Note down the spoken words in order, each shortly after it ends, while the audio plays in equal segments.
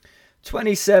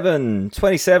27,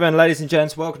 ladies and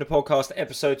gents, welcome to podcast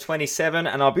episode 27,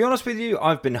 and I'll be honest with you,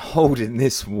 I've been holding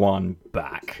this one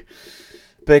back,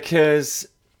 because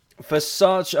for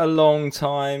such a long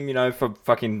time, for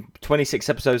fucking 26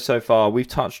 episodes so far, we've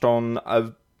touched on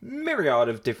a myriad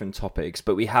of different topics,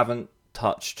 but we haven't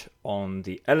touched on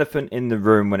the elephant in the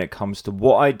room when it comes to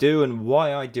what I do and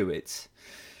why I do it.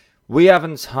 We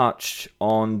haven't touched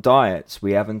on diets,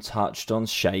 we haven't touched on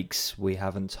shakes, we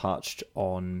haven't touched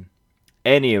on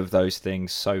any of those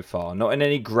things so far, not in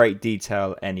any great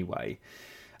detail anyway.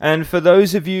 And for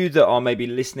those of you that are maybe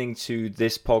listening to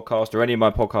this podcast or any of my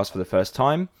podcasts for the first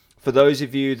time, for those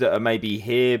of you that are maybe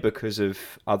here because of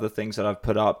other things that I've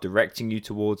put up directing you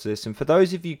towards this, and for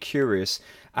those of you curious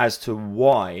as to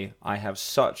why I have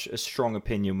such a strong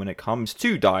opinion when it comes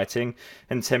to dieting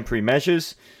and temporary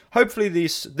measures, hopefully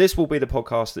this will be the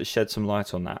podcast that sheds some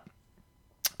light on that.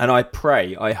 And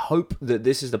I hope that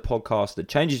this is the podcast that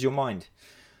changes your mind.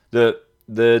 That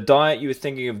the diet you were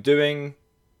thinking of doing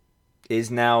is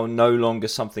now no longer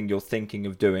something you're thinking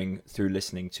of doing through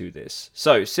listening to this.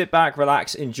 So sit back,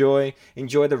 relax, enjoy the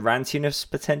rantiness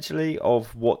potentially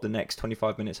of what the next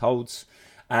 25 minutes holds.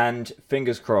 And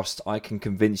fingers crossed, I can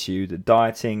convince you that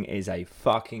dieting is a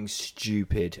fucking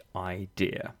stupid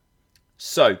idea.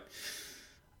 So,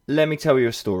 let me tell you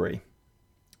a story.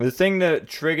 The thing that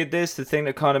triggered this, the thing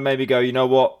that kind of made me go, you know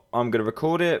what, I'm going to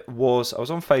record it, was I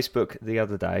was on Facebook the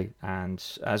other day, and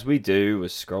as we do,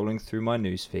 was scrolling through my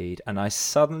newsfeed, and I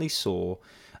suddenly saw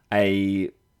a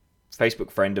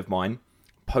Facebook friend of mine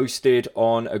posted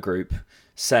on a group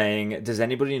saying, does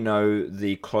anybody know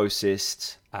the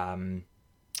closest,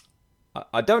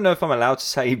 I don't know if I'm allowed to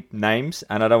say names,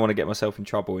 and I don't want to get myself in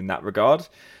trouble in that regard,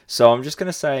 so I'm just going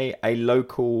to say a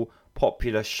local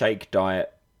popular shake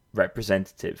diet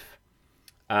representative,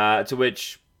 to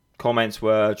which comments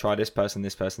were try this person,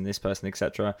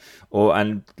 etc.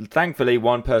 And thankfully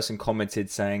one person commented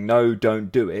saying no,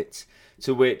 don't do it,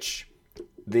 to which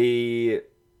the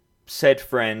said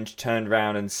friend turned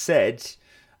around and said,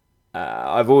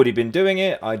 I've already been doing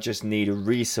it, I just need a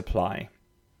resupply.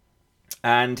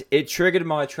 And it triggered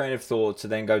my train of thought to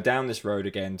then go down this road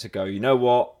again, to go, you know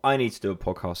what, I need to do a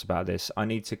podcast about this. I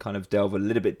need to kind of delve a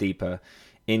little bit deeper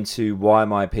into why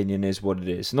my opinion is what it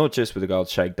is. Not just with regards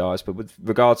to shake diets, but with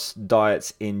regards to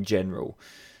diets in general.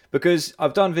 Because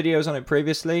I've done videos on it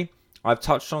previously. I've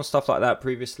touched on stuff like that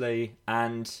previously.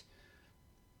 And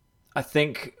I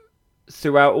think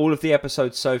throughout all of the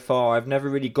episodes so far, I've never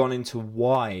really gone into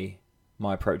why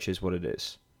my approach is what it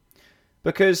is.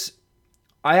 Because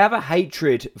I have a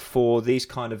hatred for these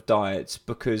kind of diets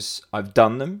because I've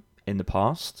done them in the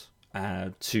past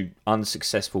to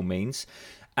unsuccessful means,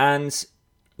 and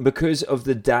because of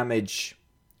the damage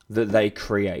that they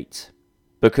create.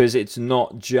 Because it's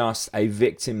not just a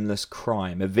victimless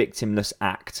crime, a victimless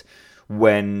act,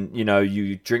 when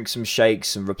you drink some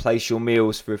shakes and replace your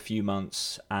meals for a few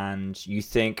months and you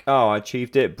think, oh, I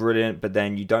achieved it, brilliant, but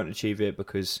then you don't achieve it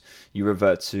because you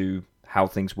revert to how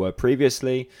things were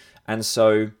previously. And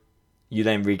so you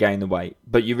then regain the weight.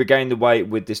 But you regain the weight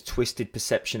with this twisted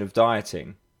perception of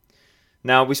dieting.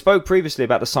 Now, we spoke previously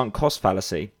about the sunk cost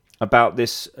fallacy, about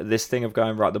this thing of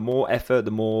going, right, the more effort, the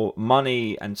more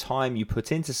money and time you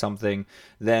put into something,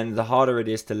 then the harder it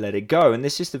is to let it go. And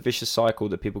this is the vicious cycle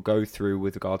that people go through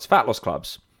with regards to fat loss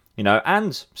clubs,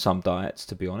 and some diets,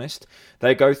 to be honest.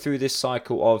 They go through this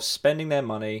cycle of spending their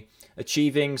money,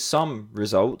 achieving some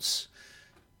results,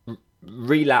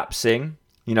 relapsing,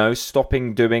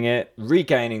 stopping doing it,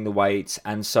 regaining the weight,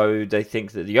 and so they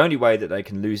think that the only way that they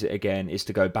can lose it again is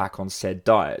to go back on said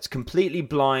diet. Completely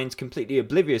blind, completely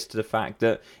oblivious to the fact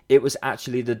that it was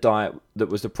actually the diet that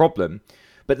was the problem.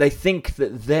 But they think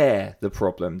that they're the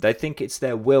problem. They think it's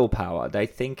their willpower. They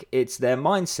think it's their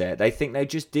mindset. They think they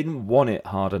just didn't want it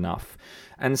hard enough.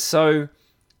 And so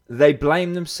they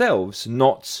blame themselves,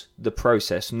 not the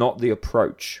process, not the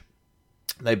approach.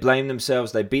 They blame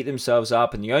themselves, they beat themselves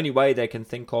up, and the only way they can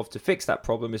think of to fix that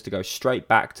problem is to go straight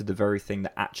back to the very thing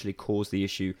that actually caused the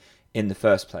issue in the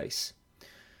first place.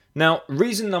 Now,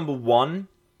 reason number one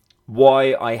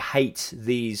why I hate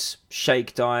these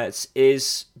shake diets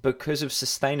is because of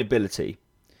sustainability.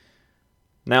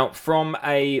 Now, from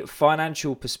a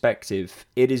financial perspective,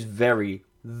 it is very,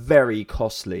 very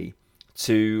costly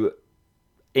to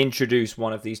introduce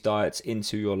one of these diets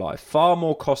into your life. Far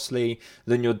more costly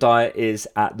than your diet is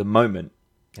at the moment.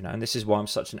 And this is why I'm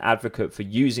such an advocate for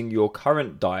using your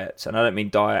current diet. And I don't mean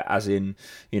diet as in,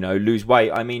 lose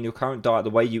weight. I mean your current diet, the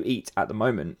way you eat at the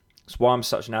moment. That's why I'm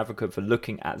such an advocate for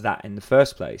looking at that in the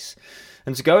first place.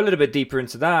 And to go a little bit deeper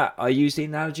into that, I use the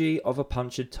analogy of a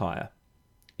punctured tire.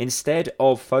 Instead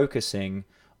of focusing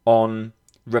on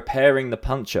repairing the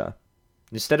puncture.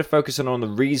 Instead of focusing on the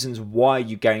reasons why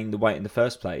you gained the weight in the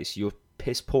first place, your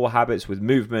piss poor habits with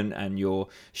movement and your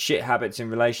shit habits in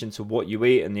relation to what you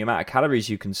eat and the amount of calories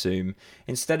you consume,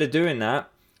 instead of doing that,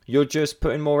 you're just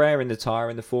putting more air in the tire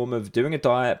in the form of doing a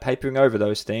diet, papering over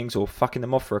those things, or fucking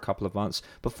them off for a couple of months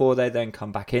before they then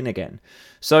come back in again.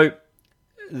 So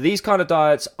these kind of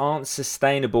diets aren't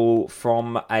sustainable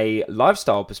from a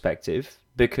lifestyle perspective,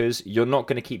 because you're not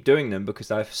going to keep doing them because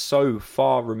they're so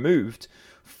far removed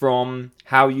from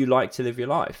how you like to live your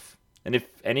life. And if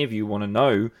any of you want to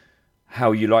know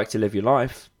how you like to live your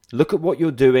life, look at what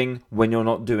you're doing when you're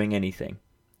not doing anything.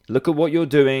 Look at what you're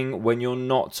doing when you're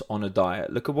not on a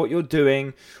diet. Look at what you're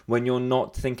doing when you're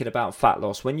not thinking about fat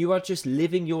loss. When you are just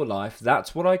living your life,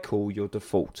 that's what I call your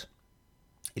default.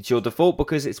 It's your default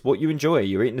because it's what you enjoy.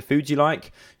 You're eating the foods you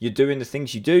like, you're doing the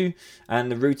things you do,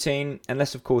 and the routine,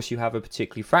 unless of course you have a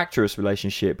particularly fractious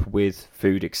relationship with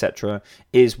food, etc.,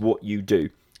 is what you do.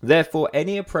 Therefore,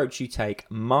 any approach you take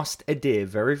must adhere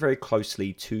very, very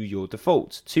closely to your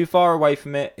default. Too far away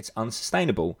from it, it's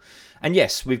unsustainable. And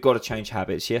yes, we've got to change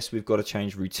habits. Yes, we've got to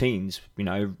change routines.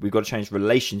 We've got to change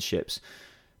relationships.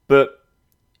 But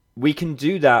we can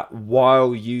do that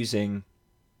while using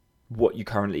what you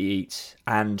currently eat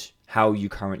and how you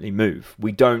currently move.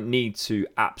 We don't need to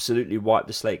absolutely wipe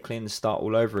the slate clean and start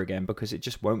all over again, because it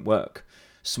just won't work.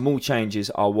 Small changes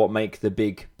are what make the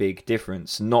big, big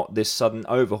difference, not this sudden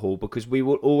overhaul, because we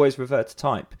will always revert to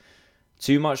type.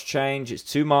 Too much change, it's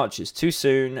too much, it's too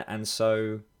soon, and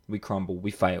so we crumble, we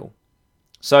fail.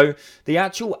 So the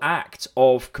actual act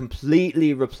of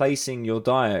completely replacing your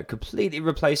diet, completely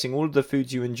replacing all of the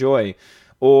foods you enjoy,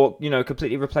 or,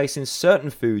 completely replacing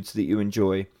certain foods that you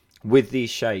enjoy with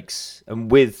these shakes, and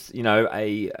with,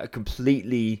 a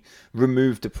completely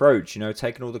removed approach,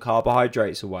 taking all the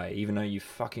carbohydrates away, even though you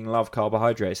fucking love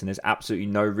carbohydrates and there's absolutely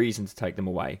no reason to take them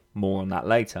away. More on that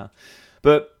later.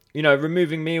 But,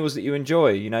 removing meals that you enjoy,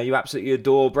 you absolutely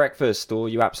adore breakfast or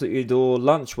you absolutely adore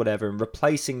lunch, whatever, and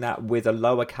replacing that with a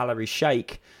lower calorie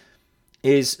shake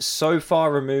is so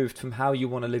far removed from how you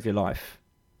want to live your life.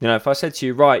 If I said to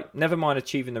you, right, never mind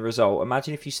achieving the result,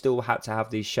 imagine if you still had to have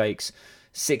these shakes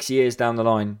 6 years down the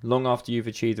line, long after you've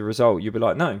achieved the result. You'd be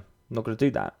like, no, I'm not going to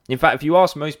do that. In fact, if you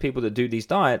ask most people that do these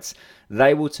diets,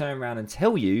 they will turn around and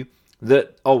tell you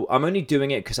that, oh, I'm only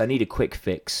doing it because I need a quick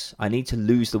fix. I need to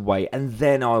lose the weight, and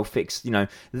then I'll fix,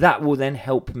 that will then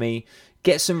help me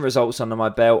get some results under my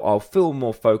belt. I'll feel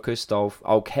more focused.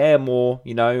 I'll care more.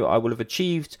 I will have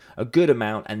achieved a good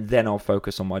amount, and then I'll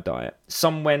focus on my diet.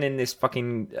 Somewhere in this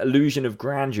fucking illusion of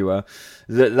grandeur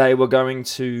that they were going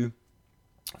to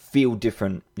feel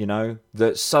different,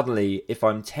 that suddenly if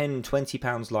I'm 10, 20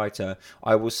 pounds lighter,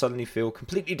 I will suddenly feel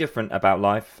completely different about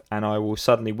life, and I will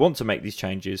suddenly want to make these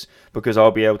changes because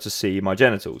I'll be able to see my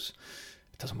genitals.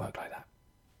 It doesn't work like that.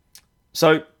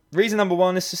 So reason number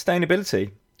one is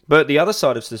sustainability. But the other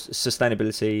side of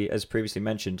sustainability, as previously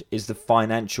mentioned, is the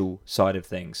financial side of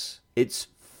things. It's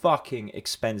fucking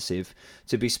expensive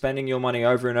to be spending your money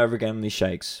over and over again on these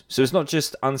shakes. So it's not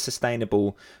just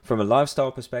unsustainable from a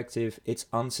lifestyle perspective, it's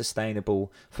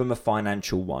unsustainable from a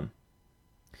financial one.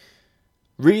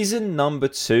 Reason number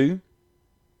two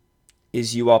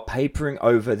is you are papering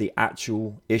over the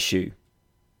actual issue.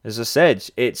 As I said,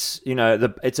 it's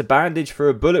it's a bandage for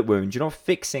a bullet wound. You're not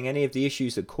fixing any of the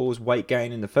issues that cause weight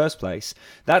gain in the first place.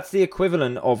 That's the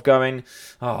equivalent of going,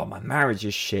 oh, my marriage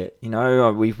is shit.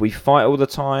 We fight all the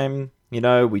time. We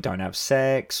don't have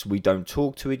sex. We don't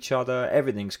talk to each other.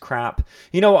 Everything's crap.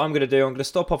 You know what I'm going to do? I'm going to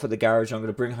stop off at the garage. I'm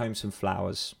going to bring home some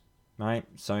flowers. Right?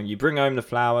 So you bring home the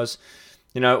flowers.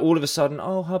 All of a sudden,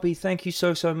 oh, hubby, thank you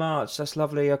so, so much. That's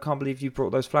lovely. I can't believe you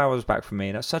brought those flowers back for me.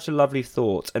 That's such a lovely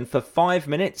thought. And for 5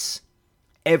 minutes,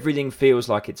 everything feels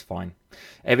like it's fine.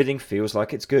 Everything feels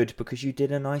like it's good because you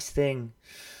did a nice thing.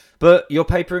 But you're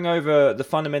papering over the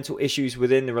fundamental issues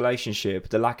within the relationship,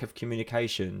 the lack of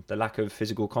communication, the lack of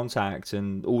physical contact,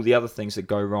 and all the other things that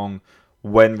go wrong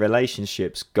when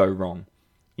relationships go wrong.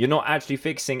 You're not actually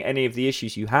fixing any of the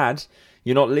issues you had.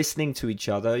 You're not listening to each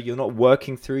other. You're not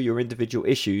working through your individual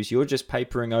issues. You're just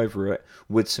papering over it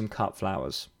with some cut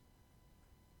flowers.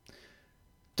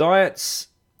 Diets,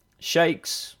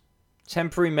 shakes,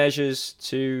 temporary measures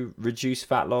to reduce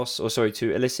fat loss,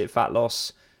 to elicit fat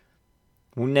loss,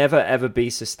 will never ever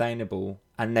be sustainable,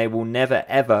 and they will never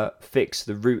ever fix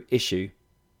the root issue.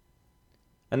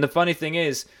 And the funny thing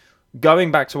is,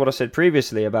 going back to what I said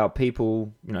previously about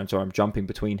people, sorry, I'm jumping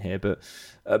between here, but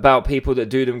about people that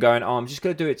do them going, oh, I'm just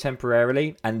going to do it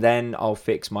temporarily and then I'll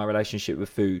fix my relationship with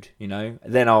food,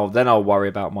 then I'll worry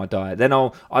about my diet. Then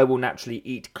I will naturally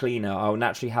eat cleaner. I'll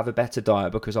naturally have a better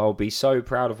diet because I'll be so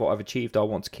proud of what I've achieved. I'll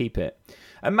want to keep it.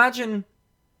 Imagine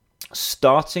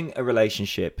starting a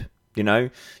relationship. You know,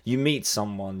 you meet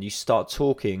someone, you start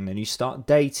talking, then you start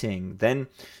dating, then,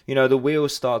 you know, the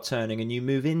wheels start turning and you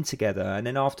move in together. And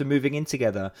then after moving in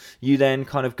together, you then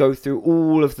kind of go through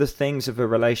all of the things of a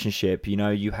relationship. You know,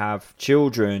 you have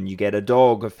children, you get a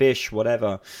dog, a fish,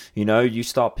 whatever. You know, you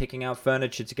start picking out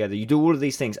furniture together. You do all of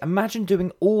these things. Imagine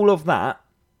doing all of that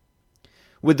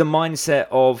with the mindset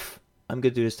of, I'm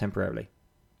going to do this temporarily.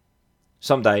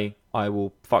 Someday I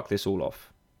will fuck this all off.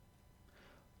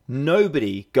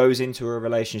 Nobody goes into a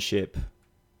relationship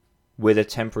with a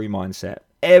temporary mindset.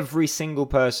 Every single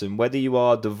person, whether you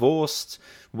are divorced,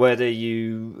 whether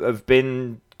you have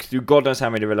been through God knows how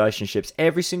many relationships,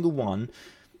 every single one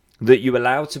that you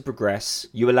allowed to progress,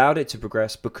 you allowed it to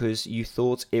progress because you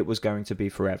thought it was going to be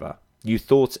forever. You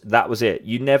thought that was it.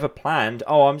 You never planned,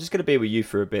 oh, I'm just going to be with you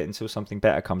for a bit until something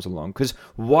better comes along. Because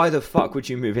why the fuck would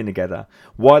you move in together?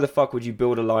 Why the fuck would you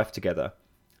build a life together?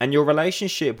 And your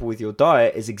relationship with your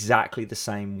diet is exactly the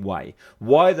same way.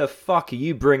 Why the fuck are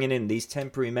you bringing in these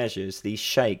temporary measures, these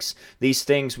shakes, these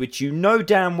things which you know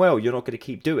damn well you're not going to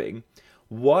keep doing?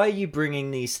 Why are you bringing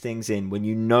these things in when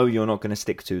you know you're not going to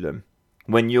stick to them?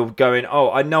 When you're going, oh,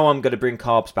 I know I'm going to bring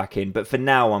carbs back in, but for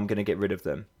now I'm going to get rid of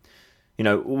them. You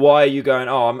know, why are you going,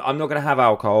 oh, I'm not going to have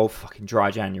alcohol, fucking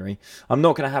dry January. I'm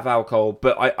not going to have alcohol,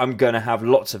 but I'm going to have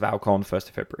lots of alcohol on the 1st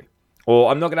of February.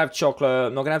 Or I'm not going to have chocolate,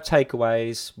 I'm not going to have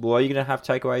takeaways. Well, are you going to have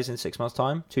takeaways in 6 months'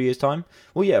 time? 2 years' time?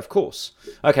 Well, yeah, of course.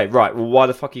 Okay, right. Well, why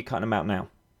the fuck are you cutting them out now?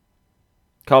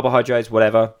 Carbohydrates,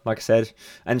 whatever, like I said.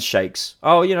 And shakes.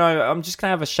 Oh, you know, I'm just going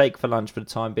to have a shake for lunch for the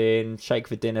time being. Shake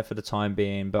for dinner for the time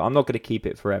being. But I'm not going to keep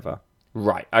it forever.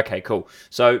 Right. Okay, cool.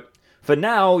 So, for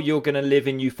now, you're going to live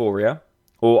in euphoria.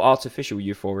 Or artificial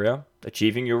euphoria,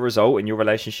 achieving your result in your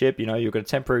relationship. You know, you're going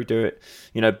to temporarily do it.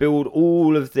 You know, build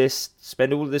all of this,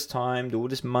 spend all of this time, do all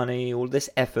this money, all this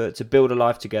effort to build a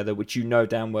life together, which you know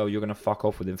damn well you're going to fuck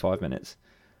off within 5 minutes.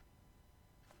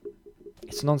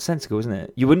 It's nonsensical, isn't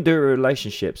it? You wouldn't do it with a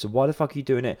relationship, so why the fuck are you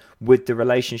doing it with the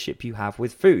relationship you have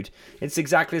with food? It's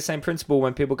exactly the same principle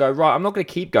when people go, right, I'm not going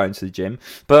to keep going to the gym,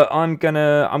 but I'm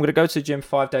gonna go to the gym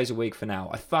 5 days a week for now.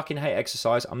 I fucking hate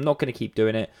exercise. I'm not going to keep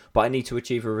doing it, but I need to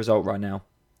achieve a result right now.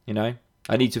 You know?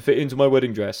 I need to fit into my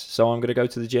wedding dress, so I'm going to go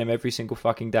to the gym every single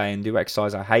fucking day and do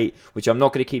exercise I hate, which I'm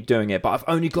not going to keep doing it, but I've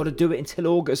only got to do it until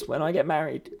August when I get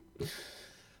married.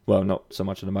 Well, not so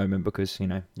much at the moment because, you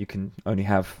know, you can only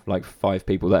have like 5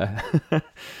 people there.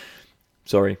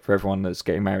 Sorry for everyone that's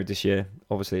getting married this year.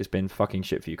 Obviously, it's been fucking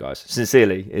shit for you guys.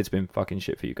 Sincerely, it's been fucking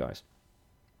shit for you guys.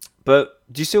 But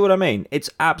do you see what I mean? It's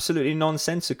absolutely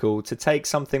nonsensical to take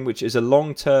something which is a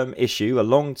long-term issue, a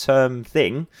long-term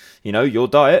thing, you know, your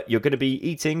diet, you're going to be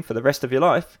eating for the rest of your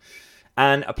life,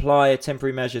 and apply a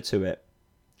temporary measure to it.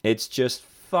 It's just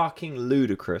fucking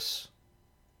ludicrous.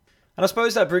 And I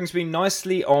suppose that brings me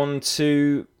nicely on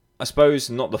to, I suppose,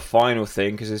 not the final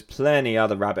thing, because there's plenty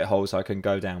other rabbit holes I can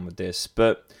go down with this,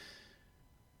 but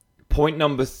point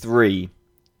number 3,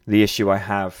 the issue I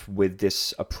have with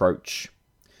this approach.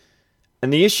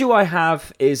 And the issue I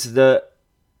have is that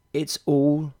it's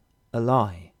all a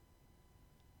lie.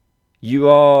 You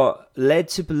are led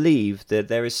to believe that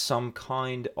there is some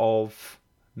kind of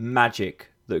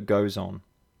magic that goes on.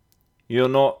 You're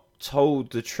not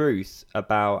told the truth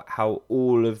about how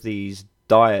all of these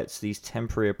diets, these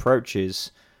temporary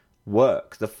approaches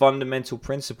work, the fundamental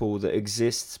principle that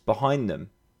exists behind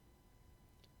them.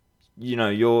 You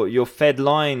know, you're fed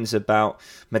lines about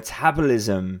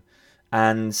metabolism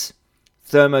and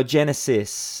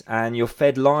thermogenesis, and you're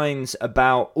fed lines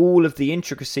about all of the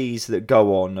intricacies that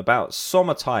go on, about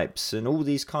somatypes and all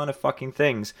these kind of fucking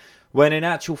things, when in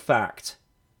actual fact,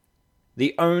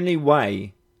 the only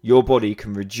way your body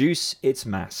can reduce its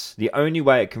mass, the only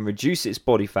way it can reduce its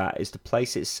body fat, is to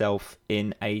place itself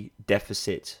in a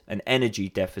deficit, an energy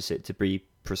deficit to be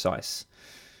precise.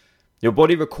 Your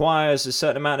body requires a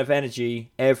certain amount of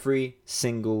energy every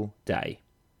single day.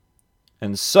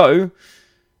 And so,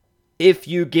 if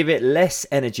you give it less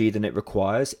energy than it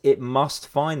requires, it must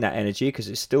find that energy because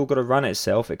it's still got to run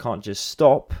itself. It can't just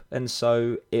stop. And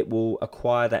so it will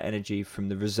acquire that energy from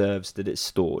the reserves that it's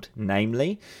stored,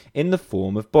 namely in the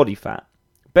form of body fat.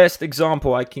 Best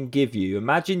example I can give you,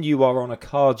 imagine you are on a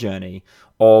car journey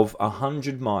of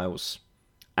 100 miles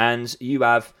and you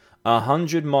have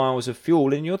 100 miles of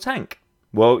fuel in your tank.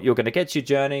 Well, you're going to get to your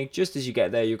journey. Just as you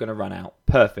get there, you're going to run out.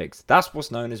 Perfect. That's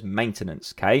what's known as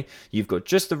maintenance, okay? You've got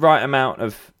just the right amount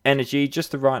of energy,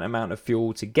 just the right amount of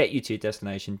fuel to get you to your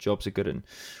destination. Jobs are good. And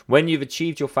when you've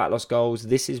achieved your fat loss goals,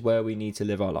 this is where we need to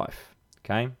live our life,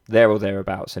 okay? There or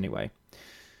thereabouts anyway.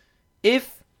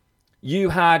 If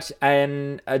you had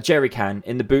a jerry can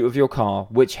in the boot of your car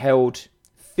which held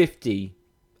 50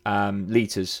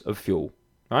 litres of fuel,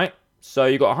 right? So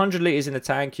you've got 100 litres in the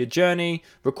tank. Your journey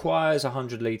requires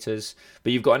 100 litres,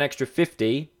 but you've got an extra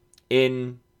 50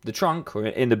 in the trunk or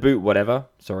in the boot, whatever.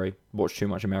 Sorry, watch too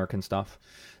much American stuff.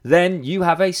 Then you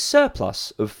have a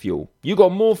surplus of fuel. You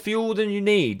got more fuel than you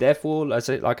need. Therefore,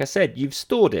 like I said, you've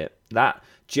stored it. That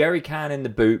jerry can in the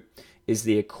boot is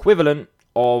the equivalent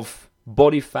of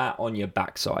body fat on your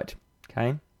backside.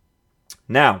 Okay.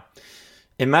 Now,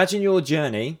 imagine your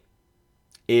journey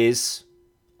is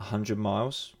 100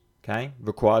 miles. Okay,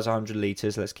 requires 100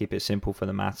 litres. Let's keep it simple for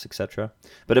the maths, etc.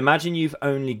 But imagine you've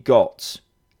only got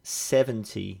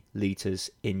 70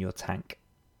 litres in your tank.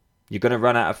 You're going to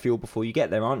run out of fuel before you get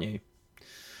there, aren't you?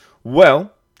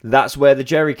 Well, that's where the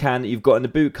jerry can that you've got in the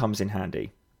boot comes in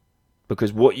handy.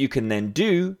 Because what you can then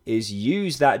do is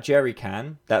use that jerry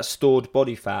can, that stored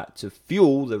body fat, to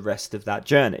fuel the rest of that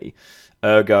journey.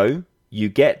 Ergo, you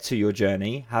get to your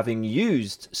journey having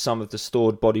used some of the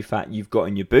stored body fat you've got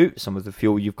in your boot, some of the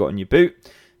fuel you've got in your boot.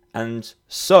 And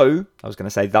so, I was going to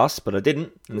say thus, but I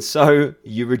didn't. And so,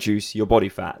 you reduce your body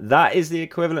fat. That is the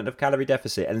equivalent of calorie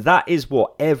deficit. And that is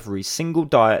what every single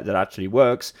diet that actually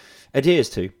works adheres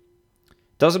to.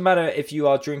 Doesn't matter if you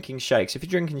are drinking shakes. If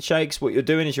you're drinking shakes, what you're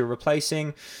doing is you're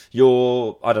replacing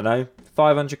your,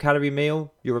 500 calorie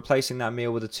meal. You're replacing that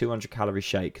meal with a 200 calorie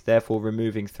shake. Therefore,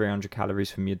 removing 300 calories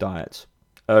from your diet.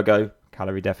 Ergo,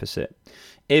 calorie deficit.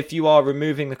 If you are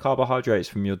removing the carbohydrates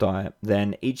from your diet,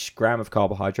 then each gram of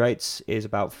carbohydrates is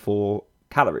about 4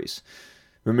 calories.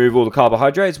 Remove all the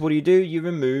carbohydrates, what do? You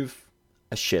remove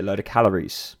a shitload of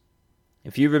calories.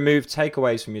 If you remove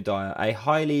takeaways from your diet, a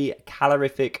highly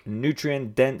calorific,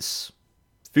 nutrient-dense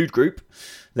food group,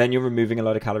 then you're removing a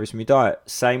lot of calories from your diet.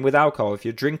 Same with alcohol. If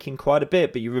you're drinking quite a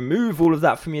bit, but you remove all of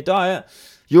that from your diet,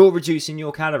 you're reducing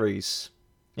your calories.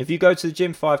 If you go to the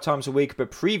gym 5 times a week, but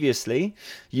previously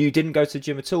you didn't go to the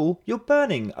gym at all, you're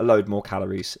burning a load more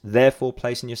calories, therefore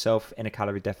placing yourself in a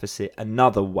calorie deficit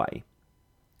another way.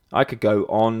 I could go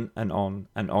on and on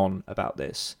and on about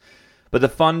this. But the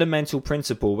fundamental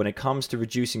principle when it comes to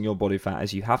reducing your body fat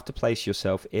is you have to place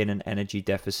yourself in an energy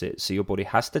deficit. So your body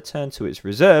has to turn to its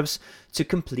reserves to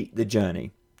complete the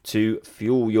journey, to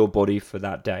fuel your body for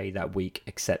that day, that week,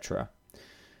 etc.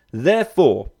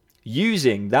 Therefore,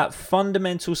 using that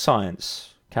fundamental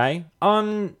science, okay,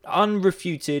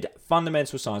 unrefuted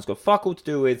fundamental science, got fuck all to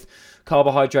do with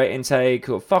carbohydrate intake,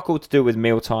 got fuck all to do with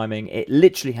meal timing. It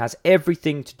literally has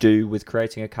everything to do with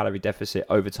creating a calorie deficit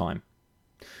over time.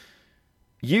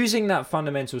 Using that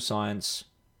fundamental science,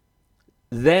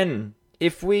 then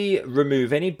if we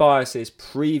remove any biases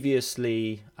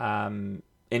previously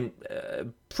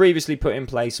previously put in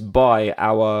place by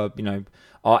our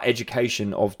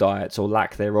education of diets, or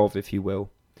lack thereof, if you will,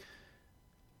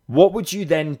 what would you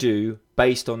then do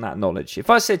based on that knowledge? If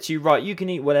I said to you, right, you can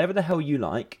eat whatever the hell you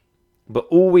like, but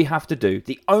all we have to do,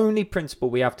 the only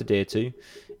principle we have to adhere to,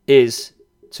 is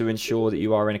to ensure that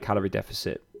you are in a calorie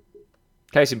deficit.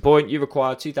 Case in point, you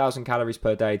require 2,000 calories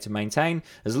per day to maintain.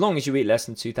 As long as you eat less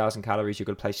than 2,000 calories, you're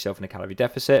going to place yourself in a calorie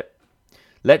deficit.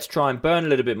 Let's try and burn a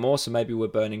little bit more. So maybe we're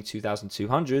burning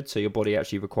 2,200. So your body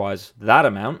actually requires that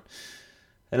amount.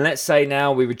 And let's say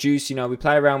now we reduce, we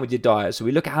play around with your diet. So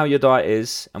we look at how your diet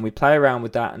is and we play around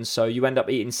with that. And so you end up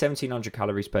eating 1,700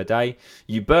 calories per day.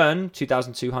 You burn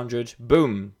 2,200.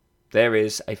 Boom. There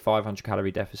is a 500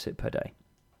 calorie deficit per day.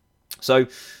 So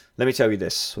let me tell you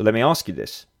this, or let me ask you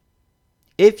this.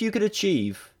 If you could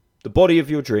achieve the body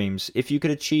of your dreams, if you could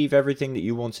achieve everything that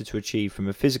you wanted to achieve from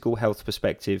a physical health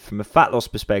perspective, from a fat loss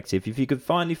perspective, if you could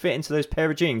finally fit into those pair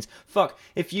of jeans,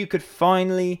 if you could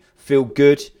finally feel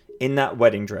good in that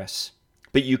wedding dress,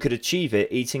 but you could achieve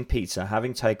it eating pizza,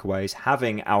 having takeaways,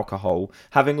 having alcohol,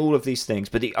 having all of these things,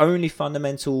 but the only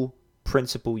fundamental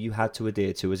principle you had to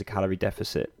adhere to was a calorie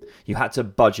deficit. You had to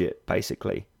budget,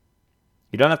 basically.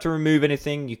 You don't have to remove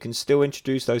anything. You can still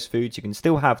introduce those foods. You can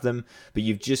still have them, but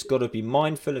you've just got to be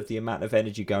mindful of the amount of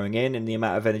energy going in and the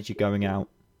amount of energy going out.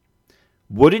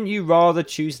 Wouldn't you rather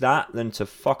choose that than to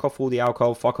fuck off all the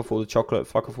alcohol, fuck off all the chocolate,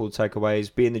 fuck off all the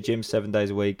takeaways, be in the gym 7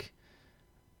 days a week?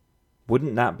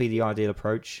 Wouldn't that be the ideal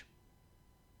approach?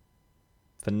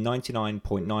 For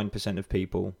 99.9% of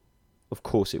people, of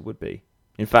course it would be.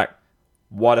 In fact,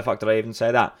 why the fuck did I even say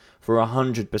that? For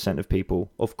 100% of people,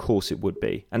 of course it would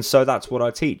be. And so that's what I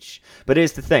teach. But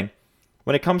here's the thing.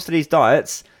 When it comes to these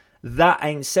diets, that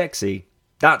ain't sexy.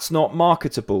 That's not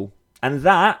marketable. And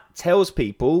that tells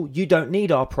people you don't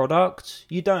need our product.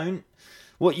 You don't.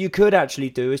 What you could actually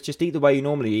do is just eat the way you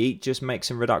normally eat, just make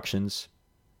some reductions.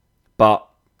 But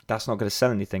that's not going to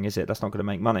sell anything, is it? That's not going to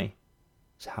make money.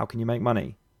 So how can you make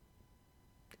money?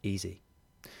 Easy.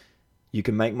 You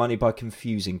can make money by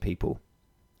confusing people.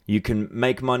 You can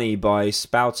make money by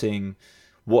spouting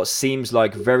what seems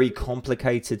like very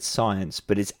complicated science,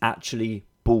 but it's actually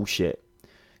bullshit.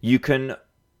 You can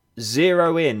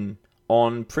zero in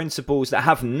on principles that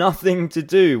have nothing to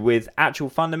do with actual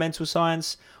fundamental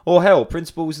science, or hell,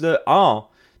 principles that are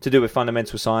to do with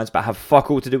fundamental science but have fuck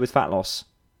all to do with fat loss.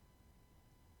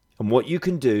 And what you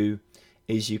can do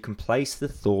is you can place the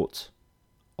thought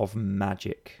of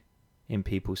magic in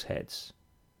people's heads.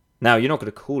 Now, you're not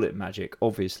going to call it magic,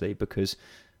 obviously, because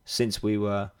since we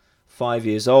were 5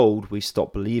 years old, we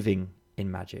stopped believing in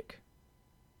magic.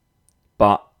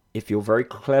 But if you're very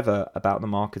clever about the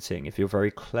marketing, if you're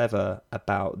very clever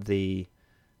about the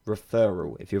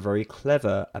referral, if you're very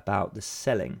clever about the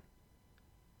selling,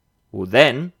 well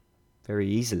then, very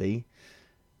easily,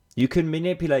 you can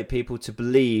manipulate people to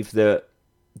believe that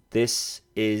this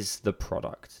is the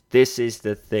product. This is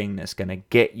the thing that's going to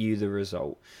get you the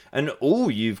result. And all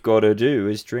you've got to do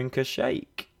is drink a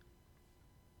shake.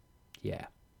 Yeah.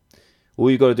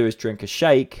 All you've got to do is drink a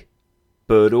shake,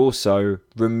 but also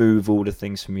remove all the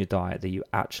things from your diet that you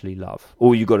actually love.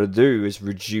 All you got to do is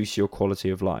reduce your quality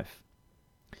of life.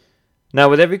 Now,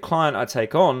 with every client I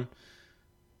take on,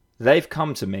 they've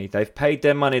come to me, they've paid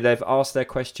their money, they've asked their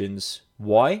questions.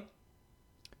 Why?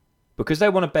 Because they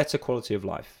want a better quality of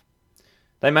life.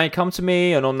 They may come to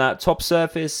me, and on that top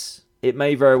surface, it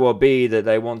may very well be that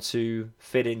they want to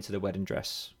fit into the wedding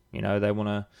dress. You know, they want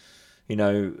to,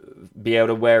 be able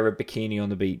to wear a bikini on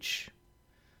the beach.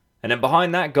 And then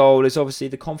behind that goal is obviously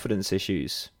the confidence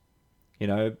issues,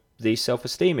 the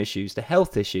self-esteem issues, the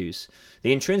health issues,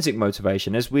 the intrinsic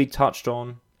motivation, as we touched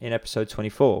on in episode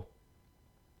 24.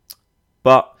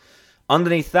 But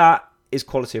underneath that is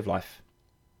quality of life.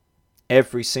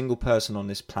 Every single person on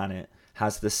this planet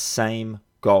has the same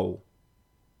goal.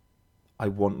 I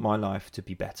want my life to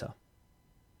be better.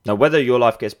 Now, whether your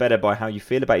life gets better by how you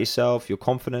feel about yourself, your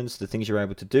confidence, the things you're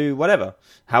able to do, whatever,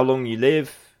 how long you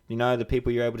live, the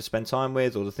people you're able to spend time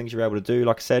with, or the things you're able to do,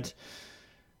 like I said,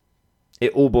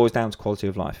 it all boils down to quality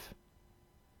of life.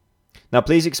 Now,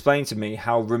 please explain to me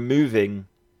how removing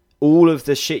all of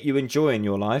the shit you enjoy in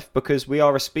your life, because we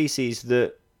are a species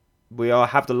that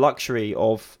have the luxury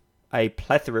of a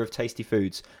plethora of tasty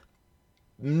foods,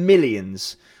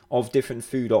 millions of different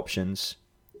food options,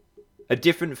 a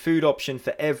different food option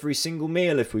for every single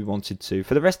meal if we wanted to,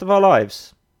 for the rest of our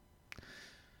lives.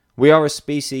 We are a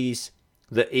species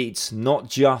that eats not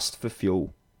just for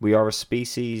fuel. We are a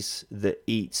species that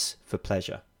eats for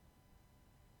pleasure.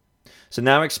 So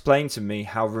now explain to me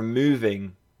how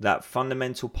removing that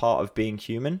fundamental part of being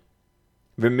human,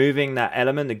 removing that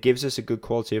element that gives us a good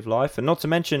quality of life, and not to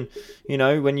mention,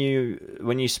 when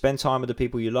you spend time with the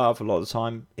people you love, a lot of the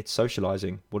time it's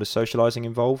socializing. What does socializing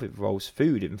involve? It involves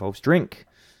food, it involves drink,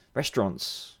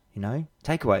 restaurants,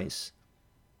 takeaways.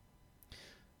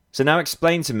 So now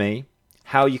explain to me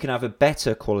how you can have a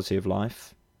better quality of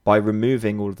life by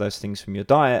removing all of those things from your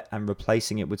diet and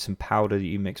replacing it with some powder that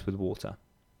you mix with water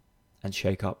and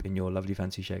shake up in your lovely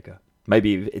fancy shaker.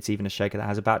 Maybe it's even a shaker that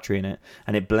has a battery in it,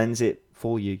 and it blends it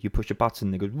for you. You push a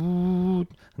button, it goes, and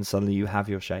suddenly you have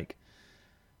your shake.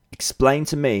 Explain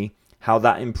to me how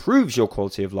that improves your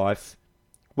quality of life,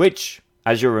 which,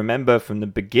 as you'll remember from the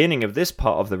beginning of this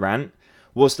part of the rant,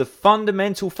 was the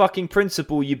fundamental fucking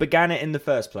principle you began it in the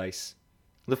first place.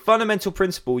 The fundamental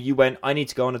principle you went, I need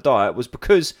to go on a diet, was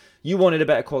because you wanted a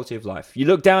better quality of life. You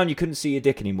looked down, you couldn't see your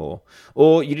dick anymore.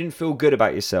 Or you didn't feel good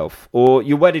about yourself. Or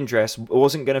your wedding dress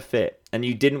wasn't going to fit and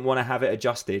you didn't want to have it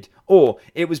adjusted. Or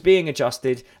it was being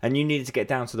adjusted and you needed to get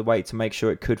down to the weight to make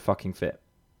sure it could fucking fit.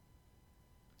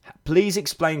 Please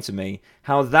explain to me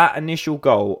how that initial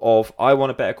goal of, I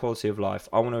want a better quality of life,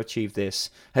 I want to achieve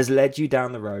this, has led you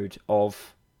down the road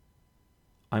of,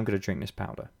 I'm going to drink this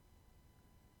powder.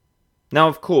 Now,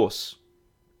 of course,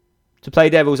 to play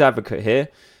devil's advocate here,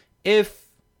 if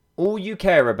all you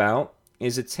care about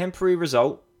is a temporary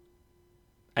result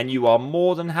and you are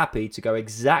more than happy to go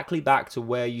exactly back to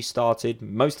where you started,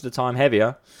 most of the time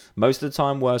heavier, most of the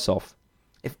time worse off,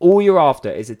 if all you're after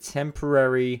is a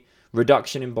temporary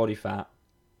reduction in body fat,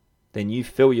 then you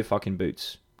fill your fucking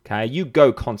boots. Okay, you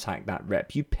go contact that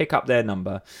rep, you pick up their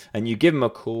number and you give them a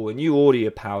call and you order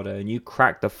your powder and you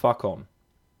crack the fuck on.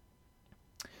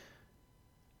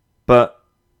 But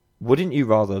wouldn't you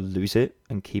rather lose it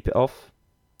and keep it off?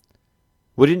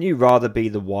 Wouldn't you rather be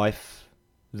the wife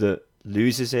that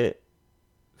loses it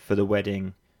for the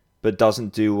wedding but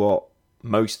doesn't do what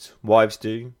most wives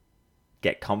do?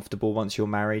 Get comfortable once you're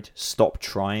married, stop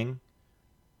trying?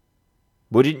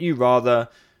 Wouldn't you rather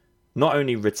not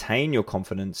only retain your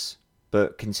confidence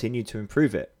but continue to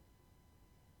improve it?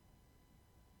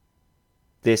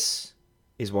 This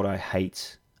is what I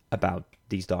hate about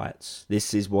these diets.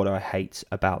 This is what I hate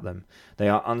about them. They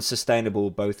are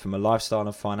unsustainable both from a lifestyle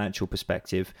and financial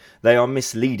perspective. They are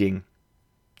misleading.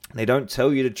 They don't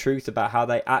tell you the truth about how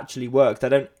they actually work. They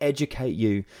don't educate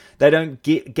you. They don't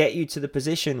get you to the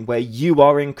position where you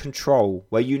are in control,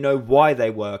 where you know why they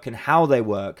work and how they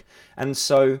work. And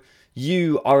so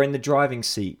you are in the driving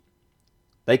seat.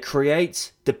 They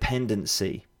create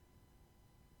dependency.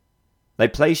 They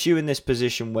place you in this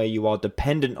position where you are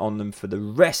dependent on them for the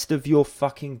rest of your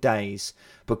fucking days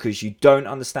because you don't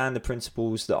understand the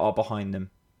principles that are behind them.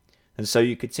 And so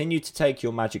you continue to take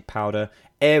your magic powder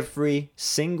every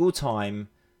single time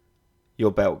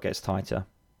your belt gets tighter.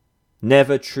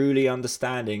 Never truly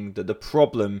understanding that the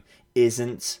problem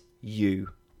isn't you.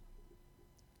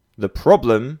 The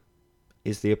problem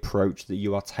is the approach that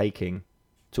you are taking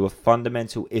to a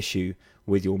fundamental issue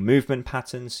with your movement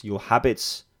patterns, your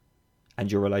habits,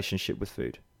 and your relationship with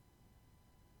food.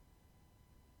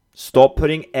 Stop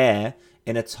putting air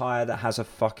in a tire that has a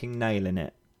fucking nail in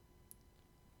it.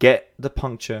 Get the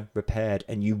puncture repaired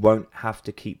and you won't have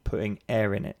to keep putting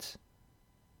air in it.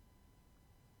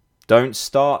 Don't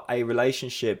start a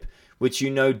relationship which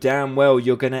you know damn well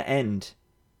you're going to end.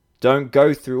 Don't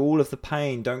go through all of the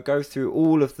pain. Don't go through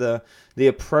all of the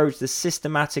approach, the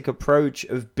systematic approach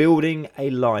of building a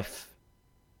life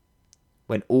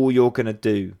when all you're going to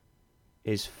do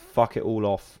is fuck it all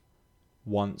off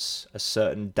once a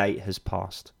certain date has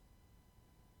passed.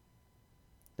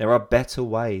 There are better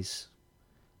ways.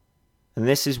 And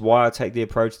this is why I take the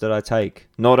approach that I take.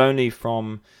 Not only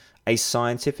from a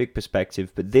scientific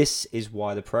perspective, but this is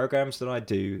why the programs that I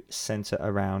do center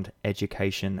around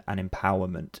education and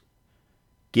empowerment.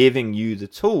 Giving you the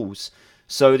tools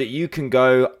so that you can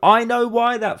go, I know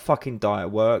why that fucking diet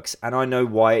works and I know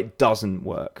why it doesn't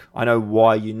work. I know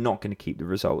why you're not going to keep the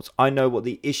results. I know what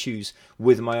the issues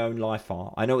with my own life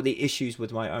are. I know what the issues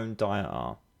with my own diet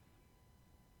are.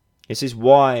 This is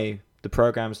why the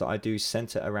programs that I do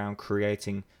center around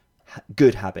creating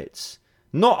good habits.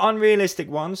 Not unrealistic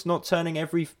ones, not turning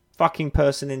every fucking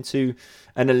person into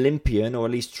an Olympian, or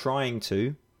at least trying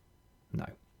to. No.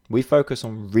 We focus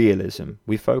on realism.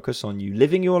 We focus on you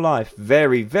living your life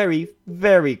very, very,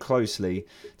 very closely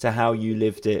to how you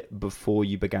lived it before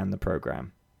you began the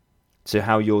program. To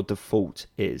how your default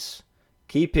is.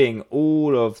 Keeping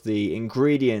all of the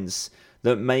ingredients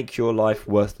that make your life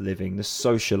worth living. The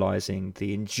socializing,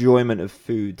 the enjoyment of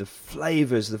food, the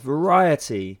flavors, the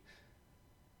variety,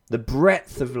 the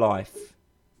breadth of life.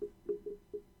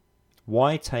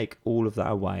 Why take all of that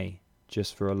away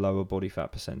just for a lower body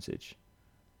fat percentage?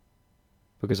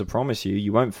 Because I promise you,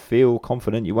 you won't feel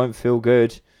confident, you won't feel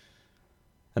good.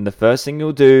 And the first thing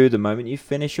you'll do the moment you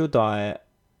finish your diet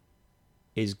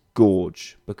is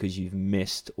gorge because you've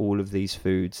missed all of these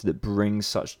foods that bring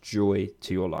such joy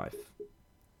to your life.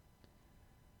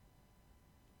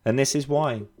 And this is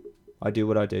why I do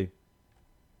what I do.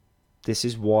 This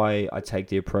is why I take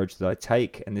the approach that I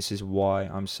take. And this is why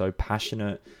I'm so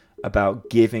passionate about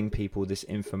giving people this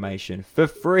information for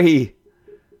free.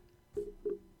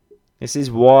 This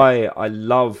is why I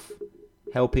love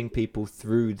helping people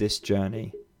through this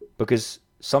journey. Because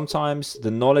sometimes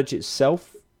the knowledge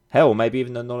itself, hell, maybe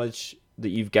even the knowledge that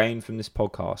you've gained from this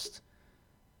podcast,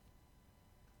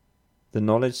 the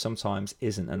knowledge sometimes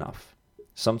isn't enough.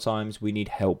 Sometimes we need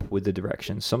help with the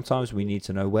direction. Sometimes we need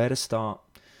to know where to start.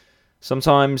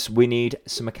 Sometimes we need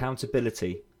some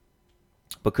accountability.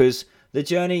 Because the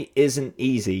journey isn't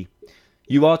easy.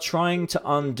 You are trying to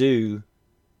undo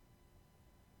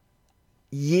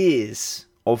years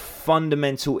of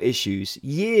fundamental issues,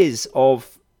 years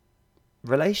of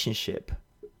relationship.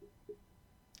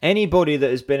 Anybody that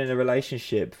has been in a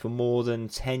relationship for more than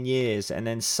 10 years and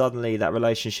then suddenly that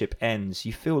relationship ends,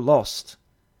 you feel lost.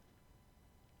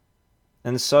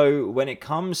 And so when it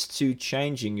comes to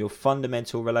changing your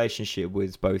fundamental relationship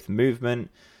with both movement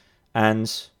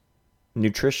and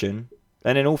nutrition,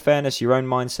 and in all fairness, your own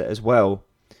mindset as well,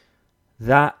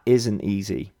 that isn't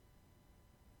easy.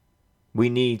 We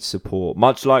need support.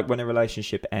 Much like when a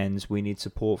relationship ends, we need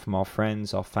support from our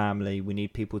friends, our family. We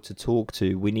need people to talk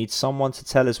to. We need someone to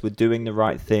tell us we're doing the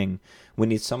right thing. We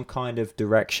need some kind of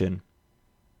direction.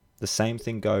 The same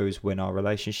thing goes when our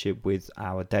relationship with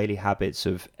our daily habits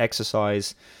of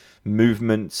exercise,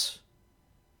 movement,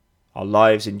 our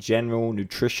lives in general,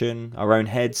 nutrition, our own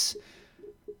heads.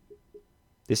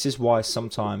 This is why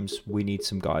sometimes we need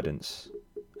some guidance.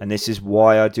 And this is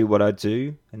why I do what I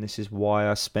do. And this is why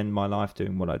I spend my life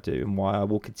doing what I do. And why I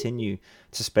will continue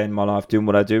to spend my life doing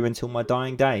what I do until my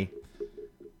dying day.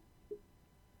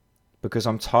 Because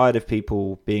I'm tired of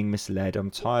people being misled.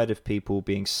 I'm tired of people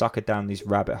being suckered down these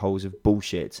rabbit holes of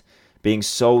bullshit. being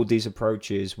sold these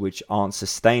approaches which aren't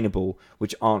sustainable,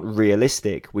 which aren't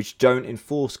realistic, which don't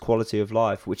enforce quality of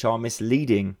life, which are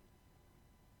misleading.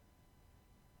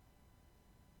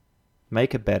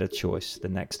 Make a better choice the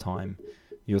next time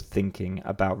you're thinking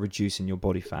about reducing your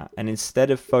body fat. And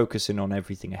instead of focusing on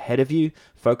everything ahead of you,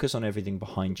 focus on everything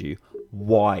behind you.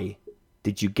 Why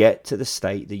did you get to the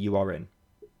state that you are in?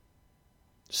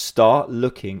 Start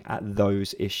looking at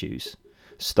those issues.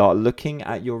 Start looking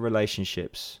at your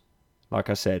relationships. Like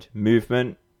I said,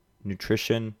 movement,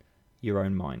 nutrition, your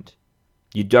own mind.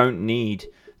 You don't need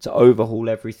to overhaul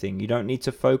everything. You don't need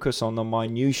to focus on the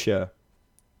minutiae.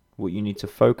 What you need to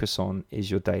focus on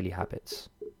is your daily habits.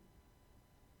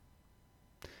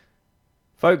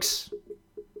 Folks,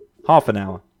 half an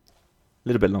hour. A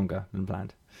little bit longer than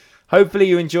planned. Hopefully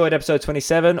you enjoyed episode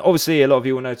 27. Obviously, a lot of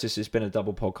you will notice it's been a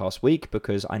double podcast week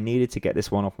because I needed to get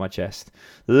this one off my chest.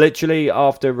 Literally,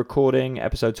 after recording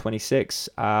episode 26,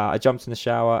 I jumped in the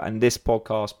shower and this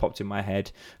podcast popped in my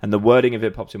head and the wording of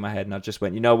it popped in my head and I just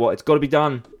went, you know what? It's got to be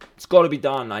done. It's got to be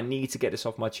done. I need to get this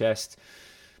off my chest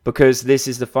because this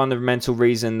is the fundamental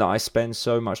reason that I spend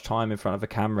so much time in front of a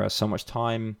camera, so much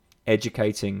time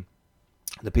educating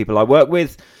the people I work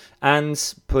with,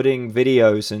 and putting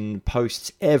videos and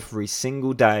posts every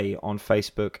single day on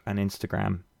Facebook and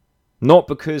Instagram. Not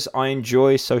because I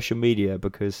enjoy social media,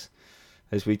 because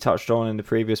as we touched on in the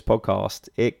previous podcast,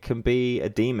 it can be a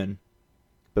demon,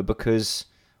 but because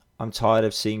I'm tired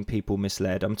of seeing people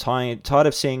misled. I'm tired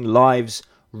of seeing lives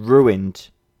ruined,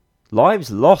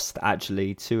 lives lost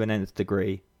actually to an nth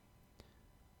degree,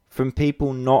 from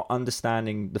people not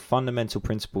understanding the fundamental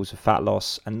principles of fat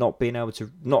loss and not being able to,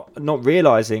 not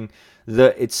realizing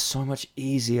that it's so much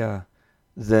easier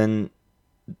than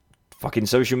fucking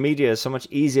social media, so much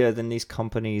easier than these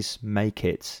companies make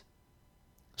it.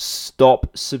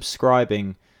 Stop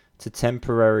subscribing to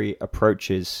temporary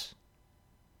approaches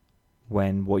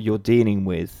when what you're dealing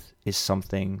with is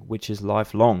something which is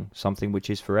lifelong, something which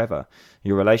is forever.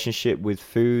 Your relationship with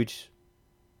food,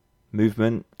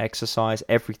 movement, exercise,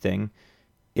 everything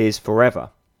is forever.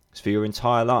 It's for your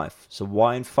entire life. So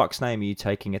why in fuck's name are you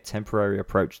taking a temporary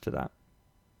approach to that?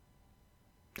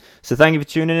 So thank you for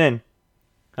tuning in.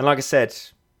 And like I said,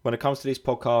 when it comes to these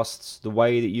podcasts, the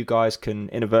way that you guys can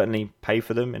inadvertently pay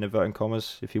for them, in inverted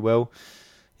commas, if you will,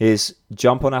 is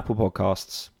jump on Apple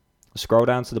Podcasts, scroll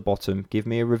down to the bottom, give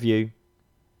me a review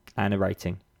and a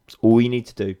rating. It's all you need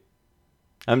to do.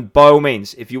 And by all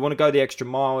means, if you want to go the extra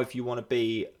mile, if you want to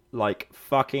be like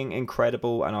fucking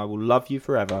incredible and I will love you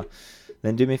forever,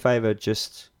 then do me a favor,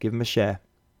 just give them a share.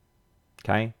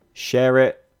 Okay? Share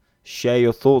it. Share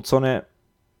your thoughts on it.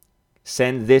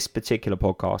 Send this particular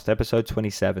podcast, episode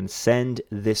 27, send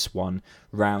this one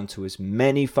round to as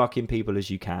many fucking people as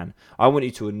you can. I want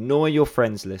you to annoy your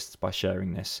friends lists by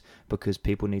sharing this because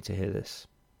people need to hear this.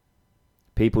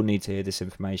 People need to hear this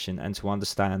information and to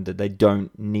understand that they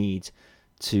don't need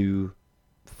to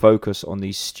focus on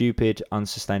these stupid,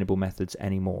 unsustainable methods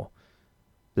anymore.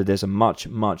 That there's a much,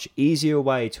 much easier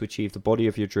way to achieve the body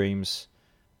of your dreams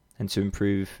and to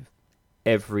improve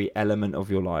every element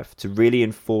of your life, to really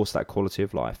enforce that quality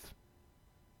of life.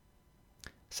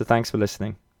 So thanks for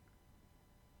listening.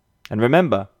 And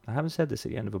remember, I haven't said this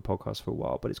at the end of a podcast for a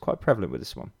while, but it's quite prevalent with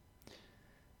this one.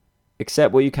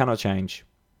 Accept what you cannot change.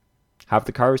 Have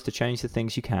the courage to change the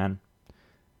things you can,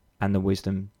 and the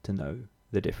wisdom to know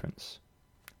the difference.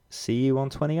 See you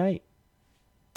on 28.